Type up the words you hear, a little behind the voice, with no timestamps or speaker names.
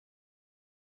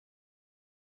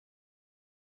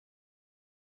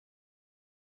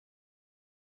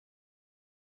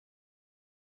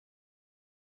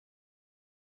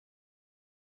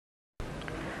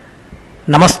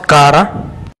ನಮಸ್ಕಾರ.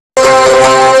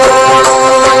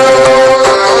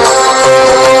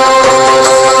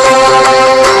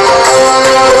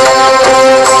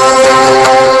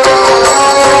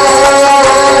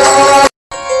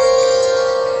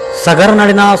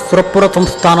 ಸಗರನಾಡಿನ ಸುರಪುರ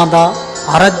ಸಂಸ್ಥಾನದ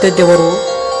ಆರಾಧ್ಯ ದೇವರು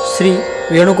ಶ್ರೀ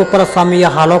ವೇಣುಗೋಪಾಲ ಸ್ವಾಮಿಯ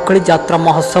ಹಾಲೋಕಳಿ ಜಾತ್ರಾ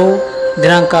ಮಹೋತ್ಸವವು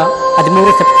ದಿನಾಂಕ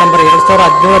 13 ಸೆಪ್ಟೆಂಬರ್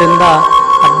 2017ರಿಂದ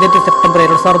 15 ಸೆಪ್ಟೆಂಬರ್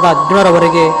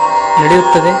 2017ರವರೆಗೆ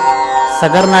ನಡೆಯುತ್ತದೆ.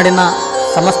 ಸಗರನಾಡಿನ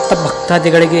ಸಮಸ್ತ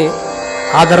ಭಕ್ತಾದಿಗಳಿಗೆ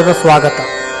ಆದರದ ಸ್ವಾಗತ.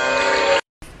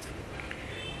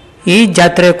 ಈ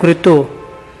ಜಾತ್ರೆಯ ಕುರಿತು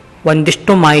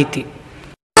ಒಂದಿಷ್ಟು ಮಾಹಿತಿ.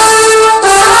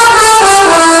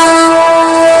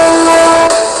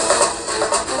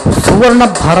 ಸುವರ್ಣ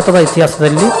ಭಾರತದ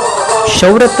ಇತಿಹಾಸದಲ್ಲಿ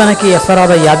ಶೌರ್ಯತನಕ್ಕೆ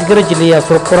ಹೆಸರಾದ ಯಾದಗಿರಿ ಜಿಲ್ಲೆಯ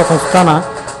ಸುರಪುರ ಸಂಸ್ಥಾನ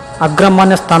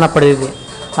ಅಗ್ರಮಾನ್ಯ ಸ್ಥಾನ ಪಡೆದಿದೆ.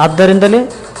 ಆದ್ದರಿಂದಲೇ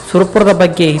ಸುರಪುರದ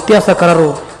ಬಗ್ಗೆ ಇತಿಹಾಸಕಾರರು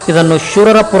ಇದನ್ನು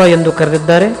ಶೂರಪುರ ಎಂದು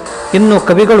ಕರೆದಿದ್ದಾರೆ. ಇನ್ನು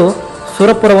ಕವಿಗಳು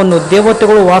ಸುರಪುರವನ್ನು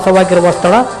ದೇವತೆಗಳು ವಾಸವಾಗಿರುವ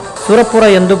ಸ್ಥಳ ಸುರಪುರ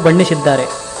ಎಂದು ಬಣ್ಣಿಸಿದ್ದಾರೆ.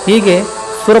 ಹೀಗೆ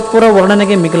ಸುರಪುರ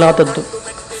ವರ್ಣನೆಗೆ ಮಿಗಿಲಾದದ್ದು.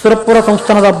 ಸುರಪುರ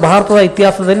ಸಂಸ್ಥಾನದ ಭಾರತದ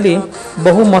ಇತಿಹಾಸದಲ್ಲಿ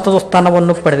ಬಹುಮಹತ್ವದ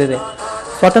ಸ್ಥಾನವನ್ನು ಪಡೆದಿದೆ.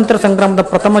 ಸ್ವಾತಂತ್ರ್ಯ ಸಂಗ್ರಾಮದ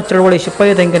ಪ್ರಥಮ ಚಳವಳಿ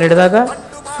ಸಿಪಾಯಿ ದಂಗೆ ನಡೆದಾಗ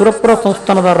ಸುರಪುರ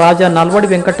ಸಂಸ್ಥಾನದ ರಾಜ ನಾಲ್ವಡಿ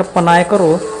ವೆಂಕಟಪ್ಪ ನಾಯಕರು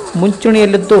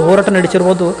ಮುಂಚೂಣಿಯಲ್ಲಿದ್ದು ಹೋರಾಟ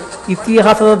ನಡೆಸಿರುವುದು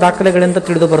ಇತಿಹಾಸದ ದಾಖಲೆಗಳಿಂದ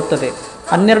ತಿಳಿದು ಬರುತ್ತದೆ.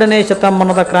 12ನೇ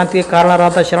ಶತಮಾನದ ಕ್ರಾಂತಿಗೆ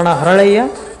ಕಾರಣರಾದ ಶರಣ ಹರಳಯ್ಯ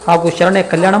ಹಾಗೂ ಶರಣೆ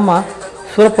ಕಲ್ಯಾಣಮ್ಮ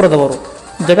ಸುರಪುರದವರು.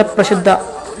 ಜಗತ್ಪ್ರಸಿದ್ಧ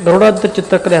ಗರುಡಧ್ವಜ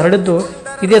ಚಿತ್ರಕಲೆ ಹರಡಿದ್ದು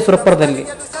ಇದೇ ಸುರಪುರದಲ್ಲಿ.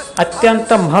 ಅತ್ಯಂತ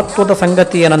ಮಹತ್ವದ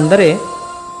ಸಂಗತಿ ಏನೆಂದರೆ,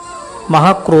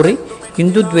 ಮಹಾಕ್ರೂರಿ,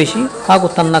 ಹಿಂದೂದ್ವೇಷಿ ಹಾಗೂ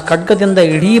ತನ್ನ ಖಡ್ಗದಿಂದ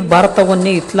ಇಡೀ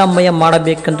ಭಾರತವನ್ನೇ ಇಸ್ಲಾಮಯ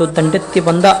ಮಾಡಬೇಕೆಂದು ದಂಡೆತ್ತಿ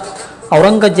ಬಂದ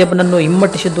ಔರಂಗಜೇಬನನ್ನು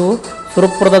ಹಿಮ್ಮೆಟ್ಟಿಸಿದ್ದು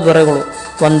ಸುರಪುರದ ದೊರೆಗಳು.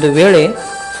 ಒಂದು ವೇಳೆ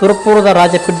ಸುರಪುರದ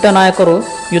ರಾಜ ಪಿಡ್ಡ ನಾಯಕರು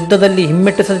ಯುದ್ಧದಲ್ಲಿ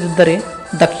ಹಿಮ್ಮೆಟ್ಟಿಸದಿದ್ದರೆ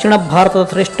ದಕ್ಷಿಣ ಭಾರತದ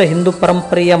ಶ್ರೇಷ್ಠ ಹಿಂದೂ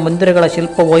ಪರಂಪರೆಯ ಮಂದಿರಗಳ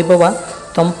ಶಿಲ್ಪ ವೈಭವ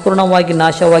ಸಂಪೂರ್ಣವಾಗಿ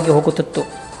ನಾಶವಾಗಿ ಹೋಗುತ್ತಿತ್ತು.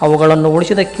 ಅವುಗಳನ್ನು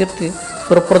ಉಳಿಸಿದ ಕೀರ್ತಿ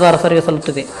ಸುರಪುರದ ಅರಸರಿಗೆ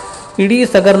ಸಲ್ಲುತ್ತದೆ. ಇಡೀ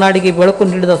ಸಗರನಾಡಿಗೆ ಬೆಳಕು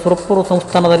ನೀಡಿದ ಸುರಪುರ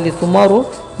ಸಂಸ್ಥಾನದಲ್ಲಿ ಸುಮಾರು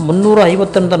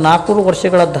 350ರಿಂದ 400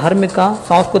 ವರ್ಷಗಳ ಧಾರ್ಮಿಕ,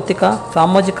 ಸಾಂಸ್ಕೃತಿಕ,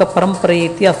 ಸಾಮಾಜಿಕ ಪರಂಪರೆಯ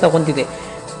ಇತಿಹಾಸ ಹೊಂದಿದೆ.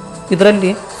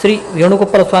 ಇದರಲ್ಲಿ ಶ್ರೀ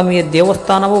ವೇಣುಗೋಪಾಲ ಸ್ವಾಮಿಯ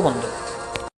ದೇವಸ್ಥಾನವೂ ಒಂದು.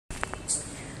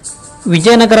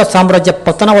 ವಿಜಯನಗರ ಸಾಮ್ರಾಜ್ಯ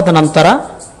ಪತನವಾದ ನಂತರ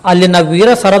ಅಲ್ಲಿನ ವೀರ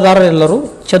ಸರದಾರರೆಲ್ಲರೂ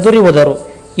ಚದುರಿ ಹೋದರು.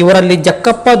 ಇವರಲ್ಲಿ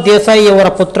ಜಕ್ಕಪ್ಪ ದೇಸಾಯಿಯವರ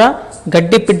ಪುತ್ರ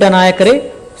ಗಡ್ಡಿಪಿಡ್ಡ ನಾಯಕರೇ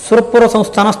ಸುರಪುರ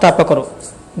ಸಂಸ್ಥಾನ ಸ್ಥಾಪಕರು.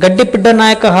 ಗಡ್ಡಿಪಿಡ್ಡ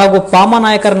ನಾಯಕ ಹಾಗೂ ಪಾಮ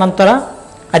ನಾಯಕರ ನಂತರ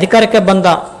ಅಧಿಕಾರಕ್ಕೆ ಬಂದ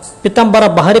ಪಿತಾಂಬರ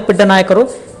ಬಹರಿಪಿಡ್ಡ ನಾಯಕರು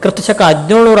ಕ್ರಿಸ್ತಶಕ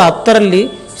 1710ರಲ್ಲಿ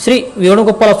ಶ್ರೀ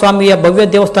ವೇಣುಗೋಪಾಲ ಸ್ವಾಮಿಯ ಭವ್ಯ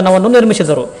ದೇವಸ್ಥಾನವನ್ನು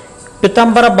ನಿರ್ಮಿಸಿದರು.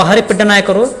 ಪಿತಾಂಬರ ಬಹರಿಪಿಡ್ಡ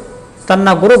ನಾಯಕರು ತನ್ನ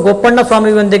ಗುರು ಗೋಪಣ್ಣ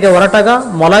ಸ್ವಾಮಿಯೊಂದಿಗೆ ಹೊರಟಾಗ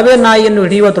ಮೊಲವೇ ನಾಯಿಯನ್ನು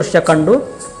ಹಿಡಿಯುವ ದೃಶ್ಯ ಕಂಡು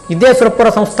ಇದೇ ಸುರಪುರ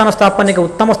ಸಂಸ್ಥಾನ ಸ್ಥಾಪನೆಗೆ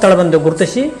ಉತ್ತಮ ಸ್ಥಳವೆಂದು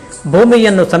ಗುರುತಿಸಿ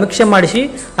ಭೂಮಿಯನ್ನು ಸಮೀಕ್ಷೆ ಮಾಡಿಸಿ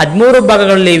 13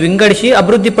 ಭಾಗಗಳಲ್ಲಿ ವಿಂಗಡಿಸಿ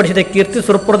ಅಭಿವೃದ್ಧಿಪಡಿಸಿದ ಕೀರ್ತಿ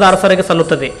ಸುರಪುರದ ಅರಸರಿಗೆ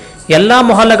ಸಲ್ಲುತ್ತದೆ. ಎಲ್ಲ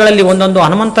ಮೊಹಲ್ಲಗಳಲ್ಲಿ ಒಂದೊಂದು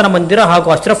ಹನುಮಂತನ ಮಂದಿರ ಹಾಗೂ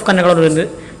ಅಶ್ರಫ್ ಖಾನೆಗಳನ್ನು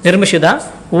ನಿರ್ಮಿಸಿದ.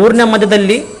 ಊರಿನ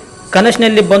ಮಧ್ಯದಲ್ಲಿ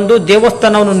ಕನಸಿನಲ್ಲಿ ಬಂದು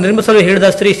ದೇವಸ್ಥಾನವನ್ನು ನಿರ್ಮಿಸಲು ಹೇಳಿದ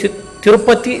ಶ್ರೀ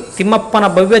ತಿರುಪತಿ ತಿಮ್ಮಪ್ಪನ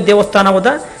ಭವ್ಯ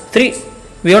ದೇವಸ್ಥಾನವಾದ ಶ್ರೀ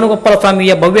ವೇಣುಗೋಪಾಲ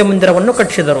ಸ್ವಾಮಿಯ ಭವ್ಯ ಮಂದಿರವನ್ನು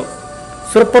ಕಟ್ಟಿಸಿದರು.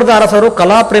 ಸುರಪುರದ ಅರಸರು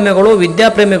ಕಲಾಪ್ರೇಮಿಗಳು,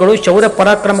 ವಿದ್ಯಾಪ್ರೇಮಿಗಳು, ಶೌರ್ಯ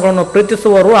ಪರಾಕ್ರಮಗಳನ್ನು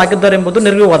ಪ್ರೀತಿಸುವವರು ಆಗಿದ್ದರೆಂಬುದು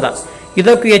ನಿರ್ವಿವಾದ.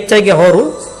 ಇದಕ್ಕೂ ಹೆಚ್ಚಾಗಿ ಅವರು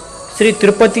ಶ್ರೀ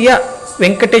ತಿರುಪತಿಯ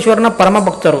ವೆಂಕಟೇಶ್ವರನ ಪರಮ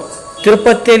ಭಕ್ತರು.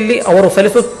 ತಿರುಪತಿಯಲ್ಲಿ ಅವರು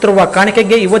ಸಲ್ಲಿಸುತ್ತಿರುವ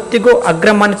ಕಾಣಿಕೆಗೆ ಇವತ್ತಿಗೂ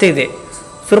ಅಗ್ರಮಾನ್ಯತೆ ಇದೆ.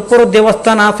 ಸುರಪುರ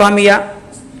ದೇವಸ್ಥಾನ ಸ್ವಾಮಿಯ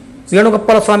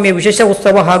ವೇಣುಗೋಪಾಲ ಸ್ವಾಮಿಯ ವಿಶೇಷ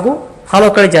ಉತ್ಸವ ಹಾಗೂ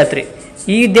ಹಾಲೋಕಳಿ ಜಾತ್ರೆ.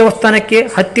 ಈ ದೇವಸ್ಥಾನಕ್ಕೆ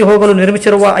ಹತ್ತಿ ಹೋಗಲು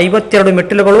ನಿರ್ಮಿಸಿರುವ 52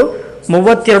 ಮೆಟ್ಟಿಲುಗಳು,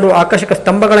 32 ಆಕರ್ಷಕ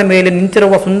ಸ್ತಂಭಗಳ ಮೇಲೆ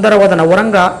ನಿಂತಿರುವ ಸುಂದರವಾದ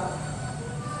ನವರಂಗ,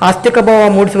 ಆಸ್ತಿಕ ಭಾವ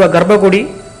ಮೂಡಿಸುವ ಗರ್ಭಗುಡಿ,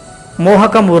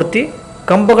 ಮೋಹಕ ಮೂರ್ತಿ,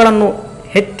 ಕಂಬಗಳನ್ನು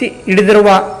ಎತ್ತಿ ಹಿಡಿದಿರುವ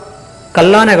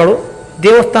ಕಲ್ಲಾನೆಗಳು,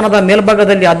 ದೇವಸ್ಥಾನದ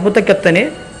ಮೇಲ್ಭಾಗದಲ್ಲಿ ಅದ್ಭುತ ಕೆತ್ತನೆ,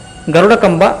 ಗರುಡ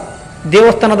ಕಂಬ,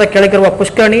 ದೇವಸ್ಥಾನದ ಕೆಳಗಿರುವ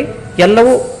ಪುಷ್ಕರಣಿ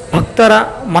ಎಲ್ಲವೂ ಭಕ್ತರ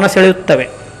ಮನಸೆಳೆಯುತ್ತವೆ.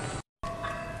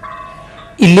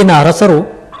 ಇಲ್ಲಿನ ಅರಸರು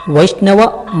ವೈಷ್ಣವ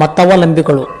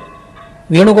ಮತಾವಲಂಬಿಗಳು.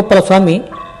 ವೇಣುಗೋಪಾಲ ಸ್ವಾಮಿ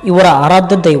ಇವರ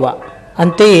ಆರಾಧ್ಯ ದೈವ.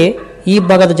 ಅಂತೆಯೇ ಈ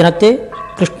ಭಾಗದ ಜನತೆ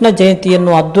ಕೃಷ್ಣ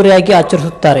ಜಯಂತಿಯನ್ನು ಅದ್ದೂರಿಯಾಗಿ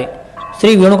ಆಚರಿಸುತ್ತಾರೆ.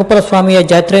 ಶ್ರೀ ವೇಣುಗೋಪಾಲ ಸ್ವಾಮಿಯ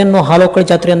ಜಾತ್ರೆಯನ್ನು ಹಾಲೋಕಳಿ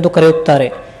ಜಾತ್ರೆ ಎಂದು ಕರೆಯುತ್ತಾರೆ.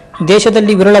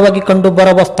 ದೇಶದಲ್ಲಿ ವಿರಳವಾಗಿ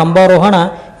ಕಂಡುಬರುವ ಸ್ತಂಭಾರೋಹಣ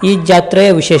ಈ ಜಾತ್ರೆಯ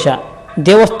ವಿಶೇಷ.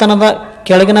 ದೇವಸ್ಥಾನದ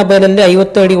ಕೆಳಗಿನ ಬಯಲಲ್ಲಿ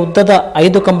 50 ಅಡಿ ಉದ್ದದ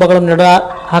 5 ಕಂಬಗಳನ್ನು ನೆಡ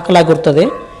ಹಾಕಲಾಗಿರುತ್ತದೆ.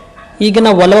 ಈಗಿನ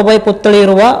ವಲ್ಲಭಭಾಯಿ ಪುತ್ಥಳಿ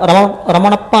ಇರುವ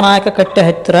ರಮಣಪ್ಪ ನಾಯಕ ಕಟ್ಟೆ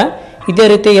ಹತ್ತಿರ ಇದೇ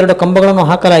ರೀತಿ 2 ಕಂಬಗಳನ್ನು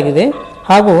ಹಾಕಲಾಗಿದೆ.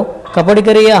 ಹಾಗೂ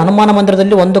ಕಬಡಿಗೆರೆಯ ಹನುಮಾನ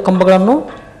ಮಂದಿರದಲ್ಲಿ 1 ಕಂಬಗಳನ್ನು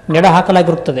ನೆಡ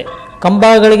ಹಾಕಲಾಗಿರುತ್ತದೆ.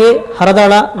 ಕಂಬಗಳಿಗೆ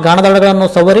ಹರದಾಳ, ಗಾಣದಾಳಗಳನ್ನು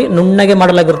ಸವರಿ ನುಣ್ಣಗೆ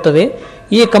ಮಾಡಲಾಗಿರುತ್ತದೆ.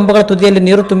 ಈ ಕಂಬಗಳ ತುದಿಯಲ್ಲಿ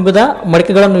ನೀರು ತುಂಬಿದ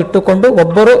ಮಡಿಕೆಗಳನ್ನು ಇಟ್ಟುಕೊಂಡು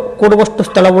ಒಬ್ಬರು ಕೂಡುವಷ್ಟು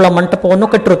ಸ್ಥಳವುಳ್ಳ ಮಂಟಪವನ್ನು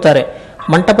ಕಟ್ಟಿರುತ್ತಾರೆ.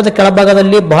 ಮಂಟಪದ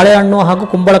ಕೆಳಭಾಗದಲ್ಲಿ ಬಾಳೆಹಣ್ಣು ಹಾಗೂ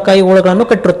ಕುಂಬಳಕಾಯಿ ಹೋಳುಗಳನ್ನು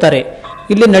ಕಟ್ಟಿರುತ್ತಾರೆ.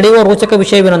 ಇಲ್ಲಿ ನಡೆಯುವ ರೋಚಕ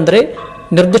ವಿಷಯವೇನೆಂದರೆ,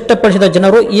 ನಿರ್ದಿಷ್ಟಪಡಿಸಿದ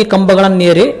ಜನರು ಈ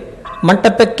ಕಂಬಗಳನ್ನೇರಿ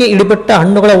ಮಂಟಪಕ್ಕೆ ಇಳಿಬಿಟ್ಟ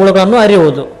ಹಣ್ಣುಗಳ ಹೋಳುಗಳನ್ನು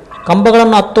ಅರಿಯುವುದು.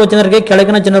 ಕಂಬಗಳನ್ನು ಹತ್ತುವ ಜನರಿಗೆ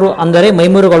ಕೆಳಗಿನ ಜನರು ಅಂದರೆ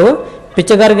ಮೈಮೂರುಗಳು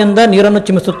ಪಿಚಗಾರಿಯಿಂದ ನೀರನ್ನು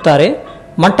ಚಿಮಿಸುತ್ತಾರೆ.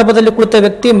 ಮಂಟಪದಲ್ಲಿ ಕುಳಿತ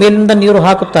ವ್ಯಕ್ತಿ ಮೇಲಿಂದ ನೀರು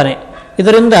ಹಾಕುತ್ತಾನೆ.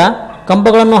 ಇದರಿಂದ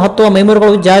ಕಂಬಗಳನ್ನು ಹತ್ತುವ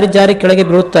ಮೈಮೂರುಗಳು ಜಾರಿ ಜಾರಿ ಕೆಳಗೆ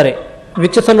ಬೀಳುತ್ತಾರೆ.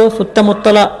 ವೀಕ್ಷಿಸಲು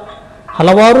ಸುತ್ತಮುತ್ತಲ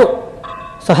ಹಲವಾರು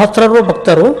ಸಹಸ್ರಾರು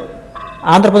ಭಕ್ತರು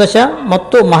ಆಂಧ್ರಪ್ರದೇಶ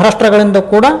ಮತ್ತು ಮಹಾರಾಷ್ಟ್ರಗಳಿಂದ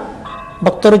ಕೂಡ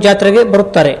ಭಕ್ತರು ಜಾತ್ರೆಗೆ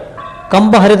ಬರುತ್ತಾರೆ.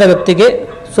 ಕಂಬ ಹರಿದ ವ್ಯಕ್ತಿಗೆ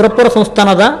ಸುರಪುರ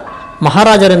ಸಂಸ್ಥಾನದ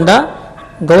ಮಹಾರಾಜರಿಂದ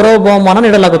ಗೌರವ ಬಹುಮಾನ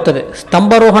ನೀಡಲಾಗುತ್ತದೆ.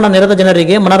 ಸ್ತಂಭಾರೋಹಣ ನೆರೆದ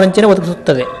ಜನರಿಗೆ ಮನರಂಜನೆ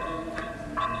ಒದಗಿಸುತ್ತದೆ.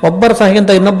 ಒಬ್ಬರ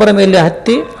ಸಹಾಯದಿಂದ ಇನ್ನೊಬ್ಬರ ಮೇಲೆ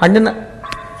ಹತ್ತಿ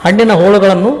ಹಣ್ಣಿನ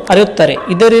ಹೋಳುಗಳನ್ನು ಅರಿಯುತ್ತಾರೆ.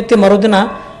 ಇದೇ ರೀತಿ ಮರುದಿನ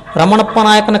ರಮಣಪ್ಪ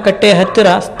ನಾಯಕನ ಕಟ್ಟೆಯ ಹತ್ತಿರ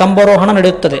ಸ್ತಂಭಾರೋಹಣ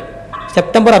ನಡೆಯುತ್ತದೆ.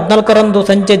 ಸೆಪ್ಟೆಂಬರ್ 14ರಂದು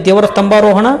ಸಂಜೆ ದೇವರ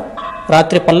ಸ್ತಂಭಾರೋಹಣ,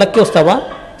 ರಾತ್ರಿ ಪಲ್ಲಕ್ಕಿ ಉತ್ಸವ.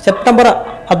 ಸೆಪ್ಟೆಂಬರ್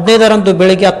 15ರಂದು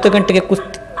ಬೆಳಿಗ್ಗೆ 10 ಗಂಟೆಗೆ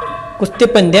ಕುಸ್ತಿ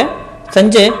ಪಂದ್ಯ,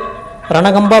 ಸಂಜೆ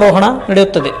ರಣಗಂಬಾರೋಹಣ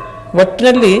ನಡೆಯುತ್ತದೆ.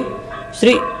 ಒಟ್ಟಿನಲ್ಲಿ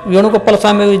ಶ್ರೀ ವೇಣುಗೋಪಾಲ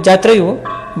ಸ್ವಾಮಿ ಜಾತ್ರೆಯು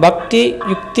ಭಕ್ತಿ,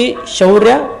 ಯುಕ್ತಿ,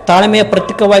 ಶೌರ್ಯ, ತಾಳ್ಮೆಯ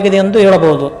ಪ್ರತೀಕವಾಗಿದೆ ಎಂದು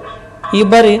ಹೇಳಬಹುದು. ಈ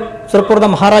ಬಾರಿ ಸುರಪುರದ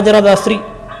ಮಹಾರಾಜರಾದ ಶ್ರೀ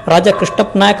ರಾಜ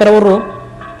ಕೃಷ್ಣಪ್ಪ ನಾಯಕರವರು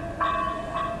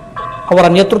ಅವರ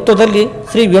ನೇತೃತ್ವದಲ್ಲಿ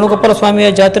ಶ್ರೀ ವೇಣುಗೋಪಾಲ ಸ್ವಾಮಿಯ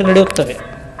ಜಾತ್ರೆ ನಡೆಯುತ್ತದೆ.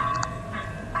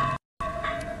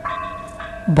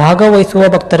 ಭಾಗವಹಿಸುವ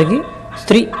ಭಕ್ತರಿಗೆ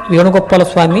ಶ್ರೀ ವೇಣುಗೋಪಾಲ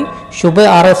ಸ್ವಾಮಿ ಶುಭ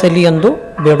ಹಾರೈಸಲಿ ಎಂದು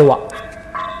ಬೇಡುವ.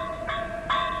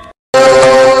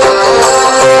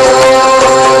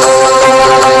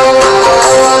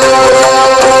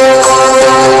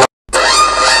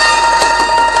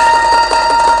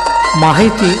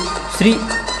 ಮಾಹಿತಿ ಶ್ರೀ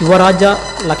ಯುವರಾಜ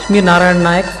ಲಕ್ಷ್ಮೀನಾರಾಯಣ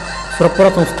ನಾಯಕ್, ಸುರಪುರ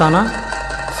ಸಂಸ್ಥಾನ.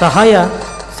 ಸಹಾಯ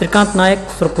ಶ್ರೀಕಾಂತ್ ನಾಯಕ್,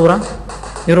 ಸುರಪುರ.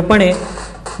 ನಿರೂಪಣೆ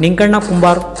ನಿಂಗಣ್ಣ,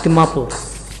 ಕುಂಬಾರ್, ತಿಮ್ಮಾಪುರ್.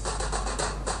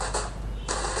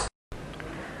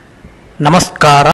 ನಮಸ್ಕಾರ.